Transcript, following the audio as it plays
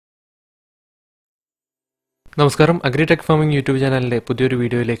നമസ്കാരം agritech farming YouTube ചാനലിലെ പുതിയൊരു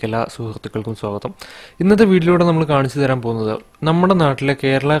വീഡിയോയിലേക്ക് എല്ലാ സുഹൃത്തുക്കൾക്കും സ്വാഗതം. ഇന്നത്തെ വീഡിയോയിലൂടെ നമ്മൾ കാണിച്ചു തരാൻ പോകുന്നത് നമ്മുടെ നാട്ടിലെ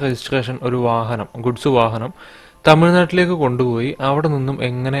കേരള രജിസ്ട്രേഷൻ ഒരു വാഹനം ഗുഡ്സ് വാഹനം തമിഴ്നാട്ടിലേക്ക് കൊണ്ടുപോയി അവിടെ നിന്നും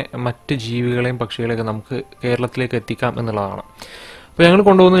എങ്ങനെ മറ്റ് ജീവികളെയും പക്ഷികളെയൊക്കെ നമുക്ക് കേരളത്തിലേക്ക് എത്തിക്കാം എന്നുള്ളതാണ്. അപ്പോൾ ഞങ്ങൾ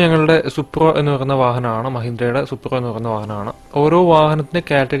കൊണ്ടുപോകുന്നത് ഞങ്ങളുടെ സുപ്രോ എന്ന് പറയുന്ന വാഹനമാണ്, മഹീന്ദ്രയുടെ സുപ്രോ എന്ന് പറയുന്ന വാഹനമാണ്. ഓരോ വാഹനത്തിൻ്റെ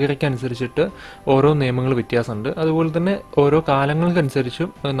കാറ്റഗറിക്ക് അനുസരിച്ചിട്ട് ഓരോ നിയമങ്ങൾ വ്യത്യാസമുണ്ട്. അതുപോലെ തന്നെ ഓരോ കാലങ്ങൾക്കനുസരിച്ചും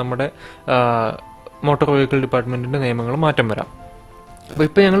നമ്മുടെ മോട്ടോർ വെഹിക്കിൾ ഡിപ്പാർട്ട്മെൻറ്റിൻ്റെ നിയമങ്ങൾ മാറ്റം വരാം. അപ്പോൾ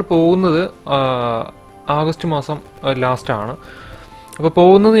ഇപ്പോൾ ഞങ്ങൾ പോകുന്നത് ആഗസ്റ്റ് മാസം ലാസ്റ്റാണ്. അപ്പോൾ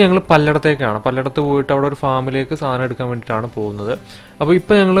പോകുന്നത് ഞങ്ങൾ പല്ലടത്തേക്കാണ്. പല്ലടത്ത് പോയിട്ട് അവിടെ ഒരു ഫാമിലേക്ക് സാധനം എടുക്കാൻ വേണ്ടിയിട്ടാണ് പോകുന്നത്. അപ്പോൾ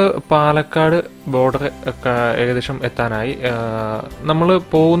ഇപ്പോൾ ഞങ്ങൾ പാലക്കാട് ബോർഡർ ഏകദേശം എത്താനായി. നമ്മൾ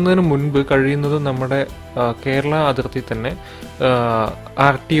പോകുന്നതിന് മുൻപ് കഴിയുന്നത് നമ്മുടെ കേരള അതിർത്തി തന്നെ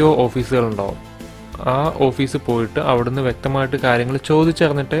RTO ഓഫീസുകളുണ്ടാവും. ആ ഓഫീസിൽ പോയിട്ട് അവിടുന്ന് വ്യക്തമായിട്ട് കാര്യങ്ങൾ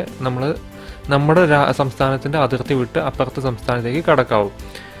ചോദിച്ചറിഞ്ഞിട്ട് നമ്മൾ നമ്മുടെ സംസ്ഥാനത്തിൻ്റെ അതിർത്തി വിട്ട് അപ്പുറത്തെ സംസ്ഥാനത്തേക്ക് കടക്കാവും.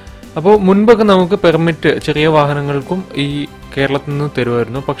 അപ്പോൾ മുൻപൊക്കെ നമുക്ക് പെർമിറ്റ് ചെറിയ വാഹനങ്ങൾക്കും ഈ കേരളത്തിൽ നിന്ന്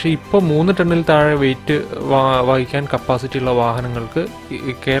തരുമായിരുന്നു. പക്ഷേ ഇപ്പോൾ 3 ടണ്ണിൽ താഴെ വെയിറ്റ് വഹിക്കാൻ കപ്പാസിറ്റി ഉള്ള വാഹനങ്ങൾക്ക്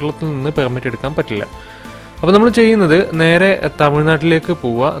കേരളത്തിൽ നിന്ന് പെർമിറ്റ് എടുക്കാൻ പറ്റില്ല. അപ്പോൾ നമ്മൾ ചെയ്യുന്നത് നേരെ തമിഴ്നാട്ടിലേക്ക്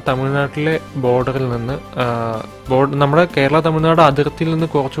പോവുക. തമിഴ്നാട്ടിലെ ബോർഡറിൽ നിന്ന് നമ്മുടെ കേരള തമിഴ്നാട് അതിർത്തിയിൽ നിന്ന്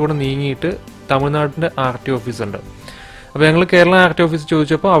കുറച്ചുകൂടെ നീങ്ങിയിട്ട് തമിഴ്നാടിൻ്റെ RTO ഓഫീസ് ഉണ്ട്. അപ്പോൾ ഞങ്ങൾ കേരള RTO ഓഫീസ്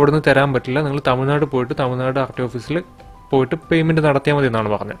ചോദിച്ചപ്പോൾ അവിടുന്ന് തരാൻ പറ്റില്ല, നിങ്ങൾ തമിഴ്നാട് പോയിട്ട് തമിഴ്നാട് RTO ഓഫീസിൽ പോയിട്ട് പേയ്മെൻറ്റ് നടത്തിയാൽ മതി എന്നാണ്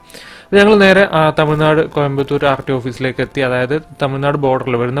പറഞ്ഞത്. അപ്പോൾ ഞങ്ങൾ നേരെ തമിഴ്നാട് കോയമ്പത്തൂർ RTO ഓഫീസിലേക്ക് എത്തി. അതായത് തമിഴ്നാട്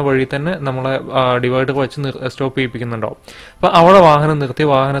ബോർഡറിൽ വരുന്ന വഴി തന്നെ നമ്മളെ ഡിവൈഡർ വെച്ച് സ്റ്റോപ്പ് ചെയ്യിപ്പിക്കുന്നുണ്ടാവും. അപ്പോൾ അവിടെ വാഹനം നിർത്തി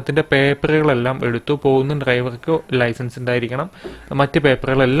വാഹനത്തിൻ്റെ പേപ്പറുകളെല്ലാം എടുത്തു. പോകുന്ന ഡ്രൈവർക്ക് ലൈസൻസ് ഉണ്ടായിരിക്കണം, മറ്റ്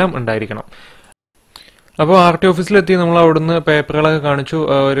പേപ്പറുകളെല്ലാം ഉണ്ടായിരിക്കണം. അപ്പോൾ RTO ഓഫീസിലെത്തി നമ്മൾ അവിടുന്ന് പേപ്പറുകളൊക്കെ കാണിച്ചു.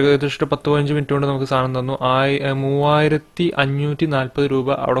 ഒരു ഏകദേശം 10-15 മിനിറ്റ് കൊണ്ട് നമുക്ക് സാധനം തന്നു. 3540 രൂപ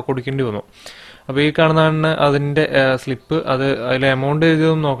അവിടെ കൊടുക്കേണ്ടി വന്നു. അപ്പോൾ ഈ കാണുന്നതാണ് അതിൻ്റെ സ്ലിപ്പ്. അതിൽ എമൗണ്ട്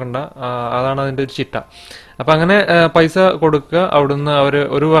എഴുതിയതൊന്നും നോക്കണ്ട, അതാണ് അതിൻ്റെ ഒരു ചിട്ട. അപ്പം അങ്ങനെ പൈസ കൊടുക്കുക. അവിടുന്ന് അവർ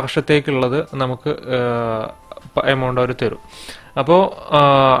ഒരു വർഷത്തേക്കുള്ളത് നമുക്ക് എമൗണ്ട് അവർ തരും. അപ്പോൾ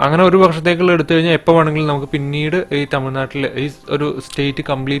അങ്ങനെ ഒരു വർഷത്തേക്കുള്ള എടുത്തു കഴിഞ്ഞാൽ എപ്പോൾ വേണമെങ്കിലും നമുക്ക് പിന്നീട് ഈ തമിഴ്നാട്ടിൽ ഈ ഒരു സ്റ്റേറ്റ്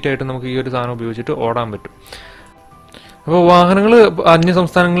കംപ്ലീറ്റ് ആയിട്ട് നമുക്ക് ഈ ഒരു സാധനം ഉപയോഗിച്ചിട്ട് ഓടാൻ പറ്റും. അപ്പോൾ വാഹനങ്ങൾ അന്യ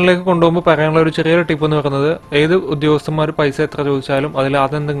സംസ്ഥാനങ്ങളിലേക്ക് കൊണ്ടുപോകുമ്പോൾ പറയാനുള്ള ഒരു ചെറിയൊരു ടിപ്പ് എന്ന് പറയുന്നത്, ഏത് ഉദ്യോഗസ്ഥന്മാർ പൈസ എത്ര ചോദിച്ചാലും അതിൽ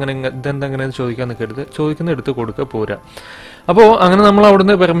ഇതെന്തെങ്ങനെയെന്ന് ചോദിക്കാൻ നിൽക്കരുത്. ചോദിക്കുന്ന എടുത്ത് കൊടുക്കുക, പോരാ. അപ്പോൾ അങ്ങനെ നമ്മൾ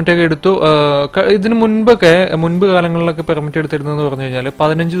അവിടുന്ന് പെർമിറ്റൊക്കെ എടുത്തു. ഇതിന് മുൻപ് കാലങ്ങളിലൊക്കെ പെർമിറ്റ് എടുത്തിരുന്നതെന്ന് പറഞ്ഞു കഴിഞ്ഞാൽ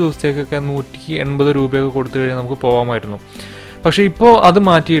 15 ദിവസത്തേക്കൊക്കെ 180 രൂപയൊക്കെ കൊടുത്തു കഴിഞ്ഞാൽ നമുക്ക് പോകാമായിരുന്നു. പക്ഷേ ഇപ്പോൾ അത്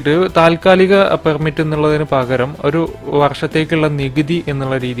മാറ്റിയിട്ട് താൽക്കാലിക പെർമിറ്റ് എന്നുള്ളതിന് പകരം ഒരു വർഷത്തേക്കുള്ള നികുതി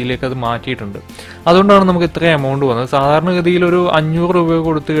എന്നുള്ള രീതിയിലേക്ക് അത് മാറ്റിയിട്ടുണ്ട്. അതുകൊണ്ടാണ് നമുക്ക് ഇത്രയും എമൗണ്ട് വന്നത്. സാധാരണഗതിയിൽ ഒരു 500 രൂപ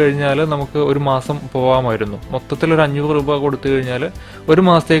കൊടുത്തു കഴിഞ്ഞാൽ നമുക്ക് ഒരു മാസം പോകാമായിരുന്നു. മൊത്തത്തിലൊരു 500 രൂപ കൊടുത്തു കഴിഞ്ഞാൽ ഒരു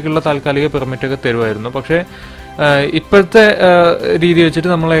മാസത്തേക്കുള്ള താൽക്കാലിക പെർമിറ്റൊക്കെ തരുമായിരുന്നു. പക്ഷേ ഇപ്പോഴത്തെ രീതി വെച്ചിട്ട്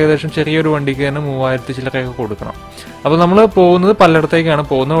നമ്മൾ ഏകദേശം ചെറിയൊരു വണ്ടിക്ക് തന്നെ 3000 ചില്ലറയൊക്കെ കൊടുക്കണം. അപ്പോൾ നമ്മൾ പോകുന്നത് പലയിടത്തേക്കാണ്.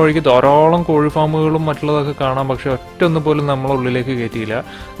 പോകുന്ന വഴിക്ക് ധാരാളം കോഴി ഫാമുകളും മറ്റുള്ളതൊക്കെ കാണാം. പക്ഷെ ഒറ്റ പോലും നമ്മളെ ഉള്ളിലേക്ക് കയറ്റിയില്ല.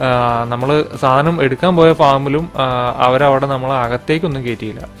 നമ്മൾ സാധനം എടുക്കാൻ പോയ ഫാമിലും അവരവിടെ നമ്മളെ അകത്തേക്കൊന്നും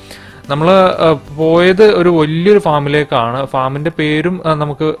കയറ്റിയില്ല. നമ്മൾ പോയത് ഒരു വലിയൊരു ഫാമിലേക്കാണ്. ഫാമിൻ്റെ പേരും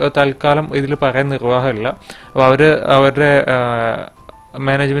നമുക്ക് തൽക്കാലം ഇതിൽ പറയാൻ നിർവാഹമില്ല. അപ്പോൾ അവരുടെ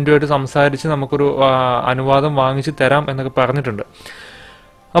മാനേജ്മെൻറ്റുമായിട്ട് സംസാരിച്ച് നമുക്കൊരു അനുവാദം വാങ്ങിച്ച് തരാം എന്നൊക്കെ പറഞ്ഞിട്ടുണ്ട്.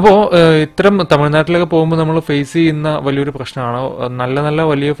 അപ്പോൾ ഇത്തരം തമിഴ്നാട്ടിലൊക്കെ പോകുമ്പോൾ നമ്മൾ ഫേസ് ചെയ്യുന്ന വലിയൊരു പ്രശ്നമാണ്. നല്ല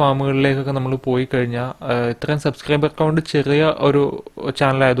വലിയ ഫാമുകളിലേക്കൊക്കെ നമ്മൾ പോയി കഴിഞ്ഞാൽ ഇത്രയും സബ്സ്ക്രൈബർ കൗണ്ട് ചെറിയ ഒരു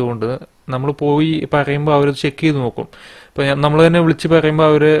ചാനലായതുകൊണ്ട് നമ്മൾ പോയി പറയുമ്പോൾ അവർ ചെക്ക് ചെയ്ത് നോക്കും. ഇപ്പോൾ നമ്മൾ തന്നെ വിളിച്ച് പറയുമ്പോൾ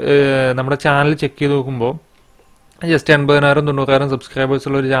അവർ നമ്മുടെ ചാനൽ ചെക്ക് ചെയ്ത് നോക്കുമ്പോൾ ജസ്റ്റ് 80,000-90,000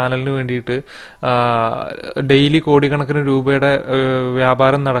 സബ്സ്ക്രൈബേഴ്സുള്ള ഒരു ചാനലിന് വേണ്ടിയിട്ട് ഡെയിലി കോടിക്കണക്കിന് രൂപയുടെ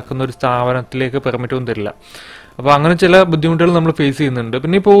വ്യാപാരം നടക്കുന്ന ഒരു സ്ഥാപനത്തിലേക്ക് പെർമിറ്റൊന്നും തരില്ല. അപ്പോൾ അങ്ങനെ ചില ബുദ്ധിമുട്ടുകൾ നമ്മൾ ഫേസ് ചെയ്യുന്നുണ്ട്.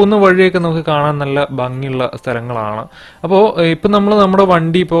 പിന്നെ ഈ പോകുന്ന വഴിയൊക്കെ നമുക്ക് കാണാൻ നല്ല ഭംഗിയുള്ള സ്ഥലങ്ങളാണ്. അപ്പോൾ ഇപ്പം നമ്മൾ നമ്മുടെ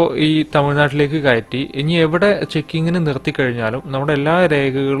വണ്ടി ഇപ്പോൾ ഈ തമിഴ്നാട്ടിലേക്ക് കയറ്റി ഇനി എവിടെ ചെക്കിങ്ങിന് നിർത്തിക്കഴിഞ്ഞാലും നമ്മുടെ എല്ലാ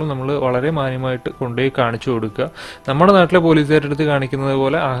രേഖകളും നമ്മൾ വളരെ മാന്യമായിട്ട് കൊണ്ടുപോയി കാണിച്ചു കൊടുക്കുക. നമ്മുടെ നാട്ടിലെ പോലീസുകാരുടെ അടുത്ത് കാണിക്കുന്നത്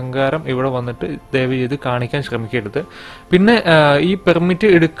പോലെ അഹങ്കാരം ഇവിടെ വന്നിട്ട് ദയവ് ചെയ്ത് കാണിക്കാൻ ശ്രമിക്കരുത്. പിന്നെ ഈ പെർമിറ്റ്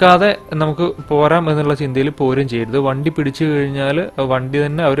എടുക്കാതെ നമുക്ക് പോരാം എന്നുള്ള ചിന്തയിൽ പോരും ചെയ്യരുത്. വണ്ടി പിടിച്ചു കഴിഞ്ഞാൽ വണ്ടി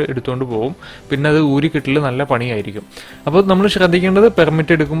തന്നെ അവർ എടുത്തുകൊണ്ട് പോകും. പിന്നെ അത് ഊരി കിട്ടൽ നല്ല പണിയാണ്. പണിയായിരിക്കും. അപ്പോൾ നമ്മൾ ശ്രദ്ധിക്കേണ്ടത്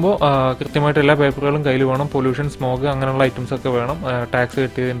പെർമിറ്റ് എടുക്കുമ്പോൾ കൃത്യമായിട്ട് എല്ലാ പേപ്പറുകളും കയ്യിൽ വേണം. പൊല്യൂഷൻ, സ്മോഗ് അങ്ങനെയുള്ള ഐറ്റംസ് ഒക്കെ വേണം. ടാക്സ്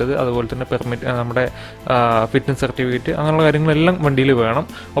കിട്ടിയതിൻ്റെത്, അതുപോലെ തന്നെ പെർമിറ്റ്, നമ്മുടെ ഫിറ്റ്നസ് സർട്ടിഫിക്കറ്റ്, അങ്ങനെയുള്ള കാര്യങ്ങളെല്ലാം വണ്ടിയിൽ വേണം.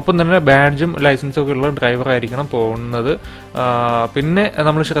 ഒപ്പം തന്നെ ബാഡ്ജും ലൈസൻസും ഒക്കെ ഉള്ള ഡ്രൈവർ ആയിരിക്കണം പോകുന്നത്. പിന്നെ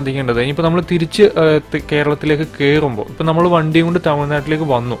നമ്മൾ ശ്രദ്ധിക്കേണ്ടത്, ഇനിയിപ്പോൾ നമ്മൾ തിരിച്ച് കേരളത്തിലേക്ക് കയറുമ്പോൾ, ഇപ്പം നമ്മൾ വണ്ടിയും കൊണ്ട് തമിഴ്നാട്ടിലേക്ക്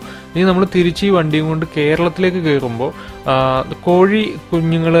വന്നു, ഇനി നമ്മൾ തിരിച്ച് ഈ വണ്ടിയും കൊണ്ട് കേരളത്തിലേക്ക് കയറുമ്പോൾ കോഴി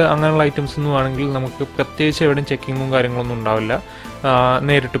കുഞ്ഞുങ്ങൾ അങ്ങനെയുള്ള ഐറ്റംസ് ഒന്നും ആണെങ്കിൽ നമുക്ക് പ്രത്യേകിച്ച് എവിടെയും ചെക്കിങ്ങും കാര്യങ്ങളൊന്നും ഉണ്ടാവില്ല,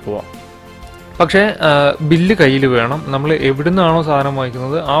 നേരിട്ട് പോവാം. പക്ഷേ ബില്ല് കയ്യിൽ വേണം. നമ്മൾ എവിടെ നിന്നാണോ സാധനം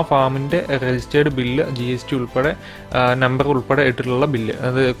വാങ്ങിക്കുന്നത് ആ ഫാമിൻ്റെ രജിസ്റ്റേർഡ് ബില്ല്, GST ഉൾപ്പെടെ, നമ്പർ ഉൾപ്പെടെ ഇട്ടിട്ടുള്ള ബില്ല്.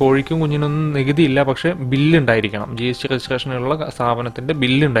 അത് കോഴിക്കും കുഞ്ഞിനൊന്നും നികുതിയില്ല, പക്ഷേ ബില്ല് ഉണ്ടായിരിക്കണം. GST രജിസ്ട്രേഷനുള്ള സ്ഥാപനത്തിൻ്റെ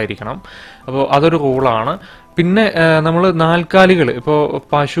ബില്ല് ഉണ്ടായിരിക്കണം. അപ്പോൾ അതൊരു റൂളാണ്. പിന്നെ നമ്മൾ നാൽക്കാലികൾ, ഇപ്പോൾ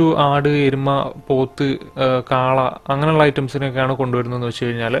പശു, ആട്, എരുമ, പോത്ത്, കാള അങ്ങനെയുള്ള ഐറ്റംസിനൊക്കെയാണ് കൊണ്ടുവരുന്നതെന്ന് വെച്ച്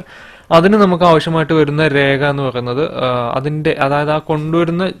കഴിഞ്ഞാൽ അതിന് നമുക്ക് ആവശ്യമായിട്ട് വരുന്ന രേഖ എന്ന് പറയുന്നത് അതായത് ആ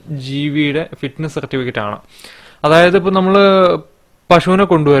കൊണ്ടുവരുന്ന ജീവിയുടെ ഫിറ്റ്നസ് സർട്ടിഫിക്കറ്റ് ആണ്. അതായത് ഇപ്പോൾ നമ്മൾ പശുവിനെ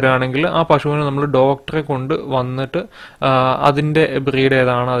കൊണ്ടുവരികയാണെങ്കിൽ ആ പശുവിനെ നമ്മൾ ഡോക്ടറെ കൊണ്ട് വന്നിട്ട് അതിൻ്റെ ബ്രീഡ്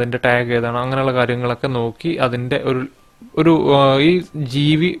ഏതാണ്, അതിൻ്റെ ടാഗ് ഏതാണ്, അങ്ങനെയുള്ള കാര്യങ്ങളൊക്കെ നോക്കി അതിൻ്റെ ഒരു ഈ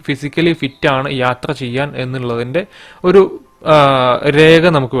ജീവി ഫിസിക്കലി ഫിറ്റാണ് യാത്ര ചെയ്യാൻ എന്നുള്ളതിൻ്റെ ഒരു രേഖ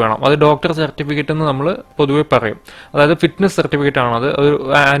നമുക്ക് വേണം. അത് ഡോക്ടർ സർട്ടിഫിക്കറ്റ് എന്ന് നമ്മൾ പൊതുവെ പറയും. അതായത് ഫിറ്റ്നസ് സർട്ടിഫിക്കറ്റ് ആണ്. അത്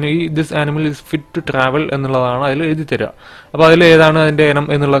this animal is fit to travel എന്നുള്ളതാണ് അതിൽ എഴുതി തരിക. അപ്പോൾ അതിൽ ഏതാണ് അതിൻ്റെ ഇനം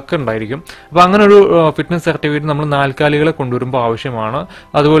എന്നുള്ളതൊക്കെ ഉണ്ടായിരിക്കും. അപ്പോൾ അങ്ങനെ ഒരു ഫിറ്റ്നസ് സർട്ടിഫിക്കറ്റ് നമ്മൾ നാൽക്കാലികളെ കൊണ്ടുവരുമ്പോൾ ആവശ്യമാണ്.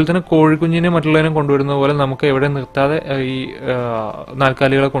 അതുപോലെ തന്നെ കോഴിക്കുഞ്ഞിനെ മറ്റുള്ളതിനെ കൊണ്ടുവരുന്ന പോലെ നമുക്ക് എവിടെ നിർത്താതെ ഈ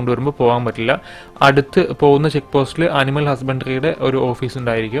നാൽക്കാലികളെ കൊണ്ടുവരുമ്പോൾ പോകാൻ പറ്റില്ല. അടുത്ത് പോകുന്ന ചെക്ക് പോസ്റ്റിൽ ആനിമൽ ഹസ്ബൻഡറിയുടെ ഒരു ഓഫീസ്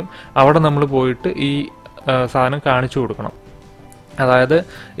ഉണ്ടായിരിക്കും. അവിടെ നമ്മൾ പോയിട്ട് ഈ സാധനം കാണിച്ചു കൊടുക്കണം. അതായത്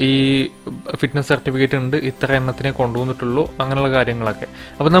ഈ ഫിറ്റ്നസ് സർട്ടിഫിക്കറ്റ് ഉണ്ട്, ഇത്ര എണ്ണത്തിനെ കൊണ്ടുവന്നിട്ടുള്ളൂ, അങ്ങനെയുള്ള കാര്യങ്ങളൊക്കെ.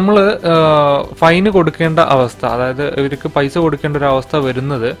 അപ്പോൾ നമ്മൾ ഫൈന് കൊടുക്കേണ്ട അവസ്ഥ, അതായത് ഇവർക്ക് പൈസ കൊടുക്കേണ്ട ഒരു അവസ്ഥ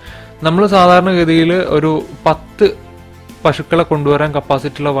വരുന്നത്, നമ്മൾ സാധാരണഗതിയിൽ ഒരു 10 പശുക്കളെ കൊണ്ടുവരാൻ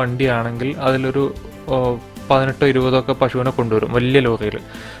കപ്പാസിറ്റി ഉള്ള വണ്ടിയാണെങ്കിൽ അതിലൊരു 18-20 പശുവിനെ കൊണ്ടുവരും വലിയ ലോറിയിൽ.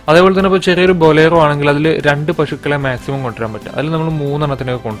 അതേപോലെ തന്നെ ഇപ്പോൾ ചെറിയൊരു ബൊലേറോ ആണെങ്കിൽ അതിൽ 2 പശുക്കളെ മാക്സിമം കൊണ്ടുവരാൻ പറ്റും. അതിൽ നമ്മൾ 3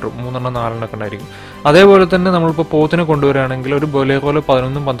 എണ്ണത്തിനൊക്കെ കൊണ്ടുവരും, 3 4 ഉണ്ടായിരിക്കും. അതേപോലെ തന്നെ നമ്മളിപ്പോൾ പോത്തിനെ കൊണ്ടുവരികയാണെങ്കിൽ ഒരു ബൊലേറോയിൽ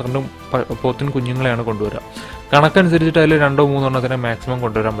 11-12 പോത്തിന് കുഞ്ഞുങ്ങളെയാണ് കൊണ്ടുവരിക. കണക്കനുസരിച്ചിട്ട് അതിൽ 2-3 എണ്ണത്തിനെ മാക്സിമം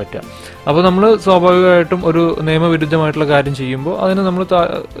കൊണ്ടുവരാൻ പറ്റുക. അപ്പോൾ നമ്മൾ സ്വാഭാവികമായിട്ടും ഒരു നിയമവിരുദ്ധമായിട്ടുള്ള കാര്യം ചെയ്യുമ്പോൾ അതിന് നമ്മൾ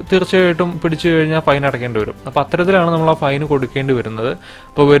തീർച്ചയായിട്ടും പിടിച്ചു കഴിഞ്ഞാൽ ഫൈൻ അടയ്ക്കേണ്ടി വരും. അപ്പോൾ അത്തരത്തിലാണ് നമ്മൾ ആ ഫൈൻ കൊടുക്കേണ്ടി വരുന്നത്.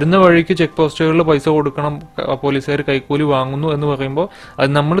 അപ്പോൾ വരുന്ന വഴിക്ക് ചെക്ക് പോസ്റ്റുകളിൽ പൈസ കൊടുക്കണം, പോലീസുകാർ കൈക്കൂലി വാങ്ങുന്നു എന്ന് പറയുമ്പോൾ അത്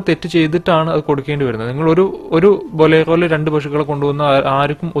നമ്മൾ തെറ്റ് ചെയ്തിട്ടാണ് അത് കൊടുക്കേണ്ടി വരുന്നത്. നിങ്ങൾ ഒരു ബൊലേറോയിൽ 2 പശുക്കളെ കൊണ്ടുവന്ന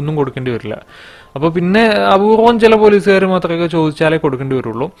ആർക്കും ഒന്നും കൊടുക്കേണ്ടി വരില്ല. അപ്പോൾ പിന്നെ അപൂർവം ചില പോലീസുകാർ മാത്രമേ ചോദിച്ചാലേ കൊടുക്കേണ്ടി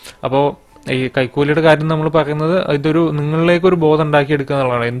വരുള്ളൂ. അപ്പോൾ ഈ കൈക്കൂലിയുടെ കാര്യം നമ്മൾ പറയുന്നത് ഇതൊരു നിങ്ങളിലേക്കൊരു ബോധം ഉണ്ടാക്കിയെടുക്കുക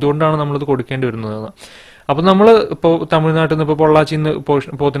എന്നുള്ളതാണ്, എന്തുകൊണ്ടാണ് നമ്മളിത് കൊടുക്കേണ്ടി വരുന്നതെന്ന്. അപ്പോൾ നമ്മൾ ഇപ്പോൾ തമിഴ്നാട്ടിൽ നിന്ന് ഇപ്പോൾ പൊള്ളാച്ചിയിൽ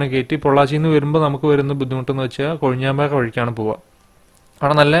നിന്ന് പോത്തിനെ കയറ്റി പൊള്ളാച്ചിയിൽ നിന്ന് വരുമ്പോൾ നമുക്ക് വരുന്ന ബുദ്ധിമുട്ടെന്ന് വെച്ചാൽ കൊഴിഞ്ഞാമ്പാറ വഴിക്കാണ് പോവുക.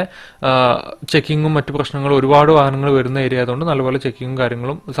 അവിടെ നല്ല ചെക്കിങ്ങും മറ്റു പ്രശ്നങ്ങളും, ഒരുപാട് വാഹനങ്ങൾ വരുന്ന ഏരിയ ആയതുകൊണ്ട് നല്ലപോലെ ചെക്കിങ്ങും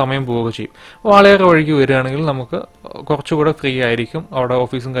കാര്യങ്ങളും സമയം പോവുക ചെയ്യും. വാളയാർ വഴിക്ക് വരികയാണെങ്കിൽ നമുക്ക് കുറച്ചുകൂടെ ഫ്രീ ആയിരിക്കും. അവിടെ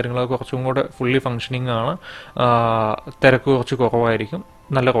ഓഫീസും കാര്യങ്ങളൊക്കെ കുറച്ചും കൂടെ ഫുള്ളി ഫങ്ഷനിങ് ആണ്, തിരക്ക് കുറച്ച് കുറവായിരിക്കും,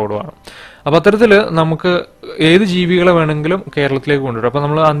 നല്ല റോഡുമാണ്. അപ്പോൾ അത്തരത്തിൽ നമുക്ക് ഏത് ജീവികളെ വേണമെങ്കിലും കേരളത്തിലേക്ക് കൊണ്ടുവരും. അപ്പോൾ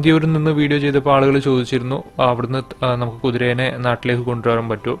നമ്മൾ അന്തിയൂരിൽ നിന്ന് വീഡിയോ ചെയ്തപ്പോൾ ആളുകൾ ചോദിച്ചിരുന്നു അവിടുന്ന് നമുക്ക് കുതിരേനെ നാട്ടിലേക്ക് കൊണ്ടുവരാൻ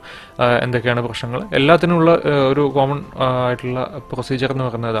പറ്റുമോ, എന്തൊക്കെയാണ് പ്രശ്നങ്ങൾ. എല്ലാത്തിനുമുള്ള ഒരു കോമൺ ആയിട്ടുള്ള പ്രൊസീജിയർ എന്ന്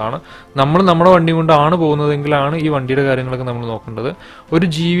പറയുന്നതാണ്. നമ്മൾ നമ്മുടെ വണ്ടി കൊണ്ടാണ് പോകുന്നതെങ്കിലാണ് ഈ വണ്ടിയുടെ കാര്യങ്ങളൊക്കെ നമ്മൾ നോക്കേണ്ടത്. ഒരു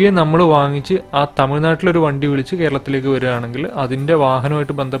ജീവിയെ നമ്മൾ വാങ്ങിച്ച് ആ തമിഴ്നാട്ടിലൊരു വണ്ടി വിളിച്ച് കേരളത്തിലേക്ക് വരികയാണെങ്കിൽ അതിൻ്റെ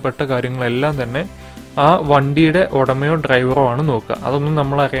വാഹനമായിട്ട് ബന്ധപ്പെട്ട കാര്യങ്ങളെല്ലാം തന്നെ ആ വണ്ടിയുടെ ഉടമയോ ഡ്രൈവറോ ആണ് നോക്കുക. അതൊന്നും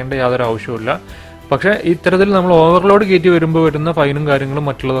നമ്മൾ അറിയേണ്ട യാതൊരു ആവശ്യമില്ല. പക്ഷേ ഇത്തരത്തിൽ നമ്മൾ ഓവർലോഡ് കയറ്റി വരുമ്പോൾ വരുന്ന ഫൈനും കാര്യങ്ങളും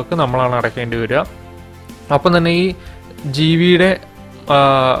മറ്റുള്ളതൊക്കെ നമ്മളാണ് അടയ്ക്കേണ്ടി വരിക. അപ്പം തന്നെ ഈ ജീവിയുടെ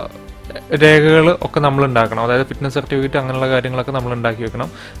രേഖകൾ ഒക്കെ നമ്മൾ ഉണ്ടാക്കണം. അതായത് ഫിറ്റ്നസ് സർട്ടിഫിക്കറ്റ് അങ്ങനെയുള്ള കാര്യങ്ങളൊക്കെ നമ്മൾ ഉണ്ടാക്കി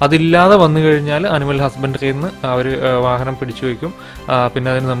വെക്കണം. അതില്ലാതെ വന്നു കഴിഞ്ഞാൽ അനിമൽ ഹസ്ബൻഡറിയിൽ നിന്ന് അവർ വാഹനം പിടിച്ചു വയ്ക്കും. പിന്നെ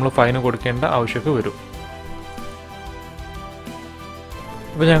അതിന് നമ്മൾ ഫൈന് കൊടുക്കേണ്ട ആവശ്യമൊക്കെ വരും.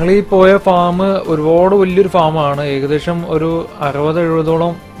 അപ്പോൾ ഞങ്ങൾ ഈ പോയ ഫാം ഒരുപാട് വലിയൊരു ഫാമാണ്. ഏകദേശം ഒരു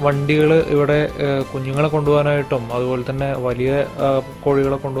 60-70ഓളം വണ്ടികൾ ഇവിടെ കുഞ്ഞുങ്ങളെ കൊണ്ടുപോകാനായിട്ടും അതുപോലെ തന്നെ വലിയ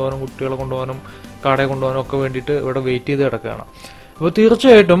കോഴികളെ കൊണ്ടുപോകാനും കുട്ടികളെ കൊണ്ടുപോകാനും കാടയെ കൊണ്ടുപോകാനും ഒക്കെ വേണ്ടിയിട്ട് ഇവിടെ വെയിറ്റ് ചെയ്ത് കിടക്കുകയാണ്. അപ്പോൾ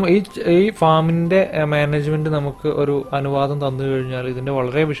തീർച്ചയായിട്ടും ഈ ഫാമിൻ്റെ മാനേജ്മെൻറ്റ് നമുക്ക് ഒരു അനുവാദം തന്നു കഴിഞ്ഞാൽ ഇതിൻ്റെ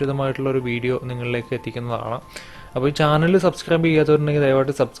വളരെ വിശദമായിട്ടുള്ള ഒരു വീഡിയോ നിങ്ങളിലേക്ക് എത്തിക്കുന്നതാണ്. അപ്പോൾ ഈ ചാനൽ സബ്സ്ക്രൈബ് ചെയ്യാത്തവരുണ്ടെങ്കിൽ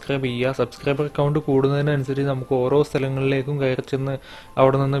ദയവായിട്ട് സബ്സ്ക്രൈബ് ചെയ്യുക. സബ്സ്ക്രൈബർ അക്കൗണ്ട് കൂടുന്നതിനനുസരിച്ച് നമുക്ക് ഓരോ സ്ഥലങ്ങളിലേക്കും കയറി ചെന്ന്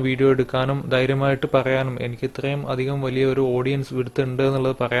അവിടെ നിന്ന് വീഡിയോ എടുക്കാനും ധൈര്യമായിട്ട് പറയാനും എനിക്ക് ഇത്രയും അധികം വലിയ ഒരു ഓഡിയൻസ് വിടുത്തുണ്ട്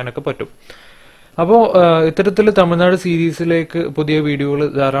എന്നുള്ളത് പറയാനൊക്കെ പറ്റും. അപ്പോൾ ഇത്തരത്തിൽ തമിഴ്നാട് സീരീസിലേക്ക് പുതിയ വീഡിയോകൾ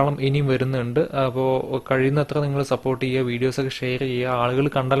ധാരാളം ഇനിയും വരുന്നുണ്ട്. അപ്പോൾ കഴിയുന്നത്ര നിങ്ങൾ സപ്പോർട്ട് ചെയ്യുക, വീഡിയോസൊക്കെ ഷെയർ ചെയ്യുക. ആളുകൾ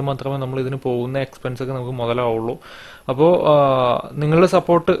കണ്ടാൽ മാത്രമേ നമ്മൾ ഇതിന് പോകുന്ന എക്സ്പെൻസൊക്കെ നമുക്ക് മുതലാവുള്ളൂ. അപ്പോൾ നിങ്ങളുടെ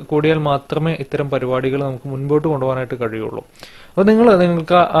സപ്പോർട്ട് കൂടിയാൽ മാത്രമേ ഇത്തരം പരിപാടികൾ നമുക്ക് മുൻപോട്ട് കൊണ്ടുപോകാനായിട്ട് കഴിയുള്ളൂ. അപ്പോൾ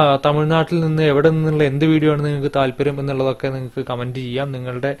നിങ്ങൾക്ക് തമിഴ്നാട്ടിൽ നിന്ന് എവിടെ നിന്നുള്ള എന്ത് വീഡിയോ ആണ് നിങ്ങൾക്ക് താല്പര്യം എന്നുള്ളതൊക്കെ നിങ്ങൾക്ക് കമൻറ്റ് ചെയ്യാം.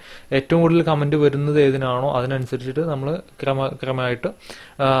 നിങ്ങളുടെ ഏറ്റവും കൂടുതൽ കമൻറ്റ് വരുന്നത് ഏതിനാണോ അതിനനുസരിച്ചിട്ട് നമ്മൾ ക്രമമായിട്ട്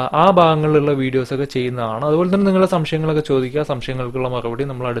ആ ഭാഗങ്ങളിലുള്ള വീഡിയോസൊക്കെ ചെയ്യുന്നതാണ്. അതുപോലെ തന്നെ നിങ്ങളുടെ സംശയങ്ങളൊക്കെ ചോദിക്കുക. സംശയങ്ങൾക്കുള്ള മറുപടി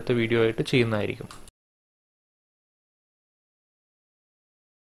നമ്മൾ അടുത്ത വീഡിയോ ആയിട്ട് ചെയ്യുന്നതായിരിക്കും.